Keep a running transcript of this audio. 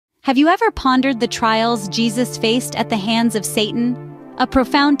Have you ever pondered the trials Jesus faced at the hands of Satan? A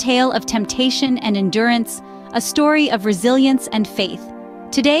profound tale of temptation and endurance, a story of resilience and faith.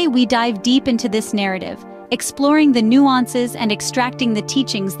 Today we dive deep into this narrative, exploring the nuances and extracting the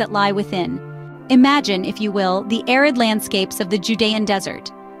teachings that lie within. Imagine, if you will, the arid landscapes of the Judean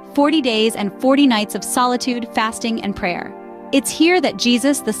Desert. 40 days and 40 nights of solitude, fasting, and prayer. It's here that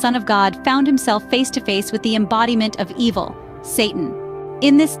Jesus, the Son of God, found himself face to face with the embodiment of evil, Satan.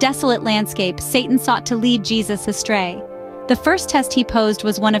 In this desolate landscape, Satan sought to lead Jesus astray. The first test he posed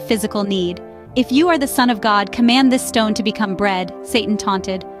was one of physical need. "If you are the Son of God, command this stone to become bread," Satan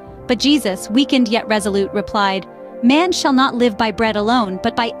taunted. But Jesus, weakened yet resolute, replied, "Man shall not live by bread alone,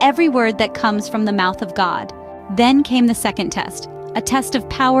 but by every word that comes from the mouth of God." Then came the second test, a test of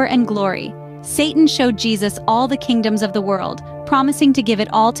power and glory. Satan showed Jesus all the kingdoms of the world, promising to give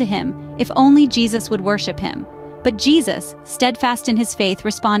it all to him, if only Jesus would worship him. But Jesus, steadfast in his faith,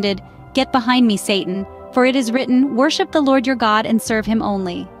 responded, "Get behind me, Satan, for it is written, 'Worship the Lord your God and serve him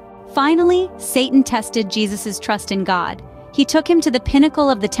only.'" Finally, Satan tested Jesus' trust in God. He took him to the pinnacle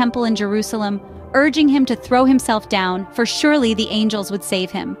of the temple in Jerusalem, urging him to throw himself down, for surely the angels would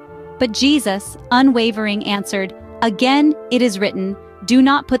save him. But Jesus, unwavering, answered, "Again it is written, 'Do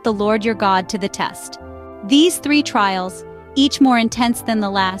not put the Lord your God to the test.'" These three trials, each more intense than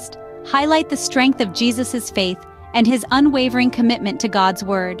the last, highlight the strength of Jesus' faith and his unwavering commitment to God's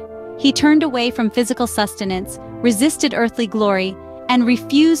word. He turned away from physical sustenance, resisted earthly glory, and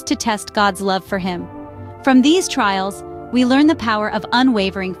refused to test God's love for him. From these trials, we learn the power of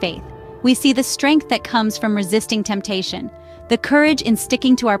unwavering faith. We see the strength that comes from resisting temptation, the courage in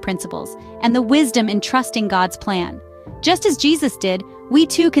sticking to our principles, and the wisdom in trusting God's plan. Just as Jesus did, we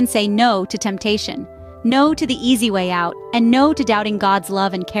too can say no to temptation, no to the easy way out, and no to doubting God's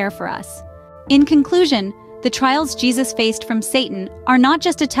love and care for us. In conclusion, the trials Jesus faced from Satan are not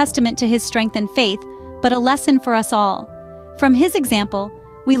just a testament to his strength and faith, but a lesson for us all. From his example,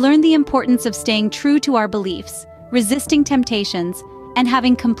 we learn the importance of staying true to our beliefs, resisting temptations, and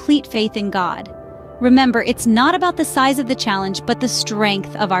having complete faith in God. Remember, it's not about the size of the challenge, but the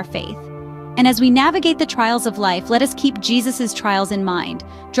strength of our faith. And as we navigate the trials of life, let us keep Jesus' trials in mind,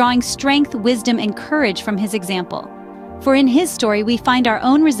 drawing strength, wisdom, and courage from his example. For in his story, we find our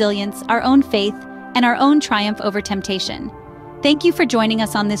own resilience, our own faith, and our own triumph over temptation. Thank you for joining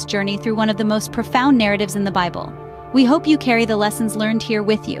us on this journey through one of the most profound narratives in the Bible. We hope you carry the lessons learned here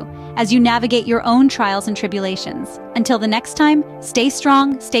with you as you navigate your own trials and tribulations. Until the next time, stay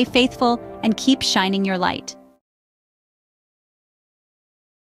strong, stay faithful, and keep shining your light.